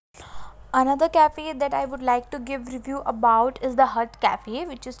Another cafe that I would like to give review about is the Hut Cafe,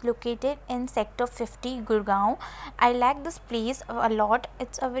 which is located in Sector 50, Gurgaon. I like this place a lot.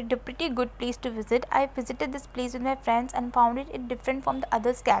 It's a pretty good place to visit. I visited this place with my friends and found it different from the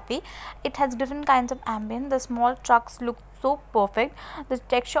others cafe. It has different kinds of ambience. The small trucks look so perfect. The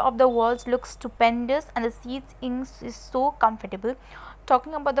texture of the walls looks stupendous, and the seats is so comfortable.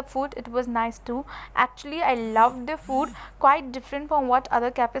 Talking about the food, it was nice too. Actually, I loved the food, quite different from what other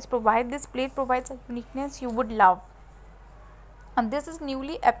cafes provide. This place provides a uniqueness you would love. And this is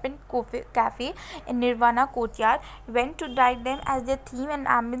newly opened cafe in Nirvana Courtyard. Went to try them as their theme and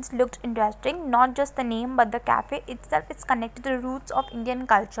ambience looked interesting. Not just the name, but the cafe itself is connected to the roots of Indian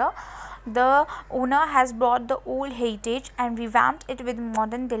culture. The owner has brought the old heritage and revamped it with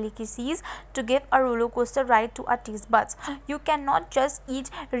modern delicacies to give a roller coaster ride to our taste buds. You cannot just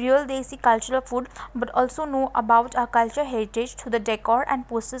eat real desi cultural food, but also know about our culture heritage through the decor and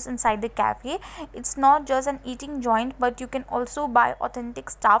posters inside the cafe. It's not just an eating joint, but you can also buy authentic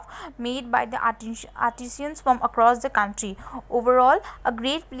stuff made by the artisans from across the country. Overall, a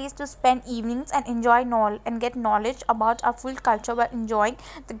great place to spend evenings and enjoy and get knowledge about our food culture while enjoying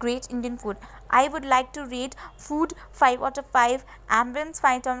the great Indian food. I would like to rate food 5 out of 5, ambience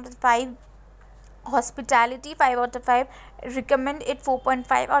 5 out of 5, hospitality 5 out of 5, recommend it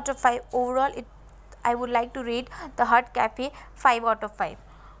 4.5 out of 5. Overall, I would like to rate the Hut Cafe 5 out of 5.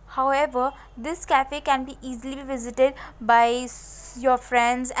 However, this cafe can be easily visited by your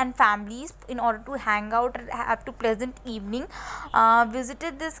friends and families in order to hang out and have a pleasant evening.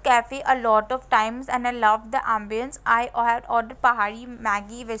 Visited this cafe a lot of times and I loved the ambience. I had ordered Pahari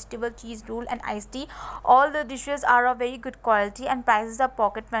Maggi, vegetable cheese roll and iced tea. All the dishes are of very good quality and prices are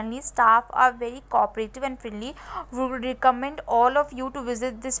pocket friendly. Staff are very cooperative and friendly. We would recommend all of you to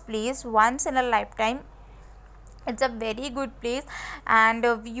visit this place once in a lifetime. It's a very good place, and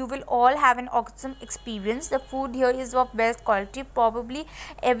you will all have an awesome experience. The food here is of best quality. Probably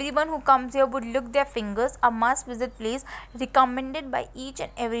everyone who comes here would lick their fingers. A must visit place, recommended by each and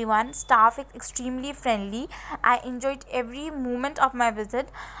everyone. Staff is extremely friendly. I enjoyed every moment of my visit.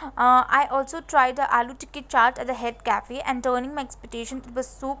 I also tried the aloo tikki chaat at the head cafe, and turning my expectation, it was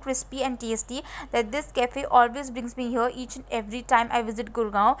so crispy and tasty that this cafe always brings me here each and every time I visit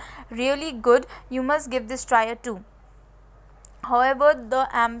Gurgaon. Really good. You must give this try too. However, the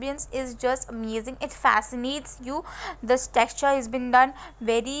ambience is just amazing. It fascinates you. This texture has been done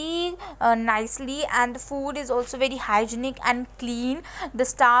very nicely, and the food is also very hygienic and clean. The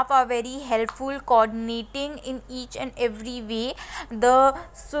staff are very helpful, coordinating in each and every way. The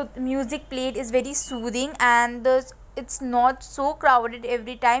music played is very soothing, and it's not so crowded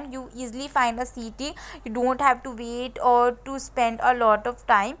every time. You easily find a seating. You don't have to wait or to spend a lot of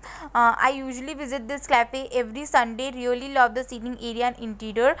time. I usually visit this cafe every Sunday. Really love the seating area and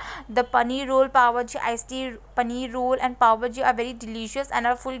interior. The paneer roll, pav bhaji, iced tea, paneer roll and pav bhaji are very delicious and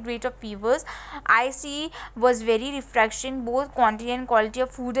are full great of flavors. Iced tea was very refreshing. Both quantity and quality of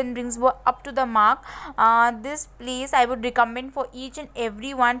food and drinks were up to the mark. This place I would recommend for each and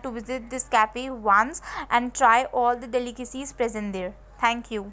everyone to visit this cafe once and try all the delicacies present there. Thank you.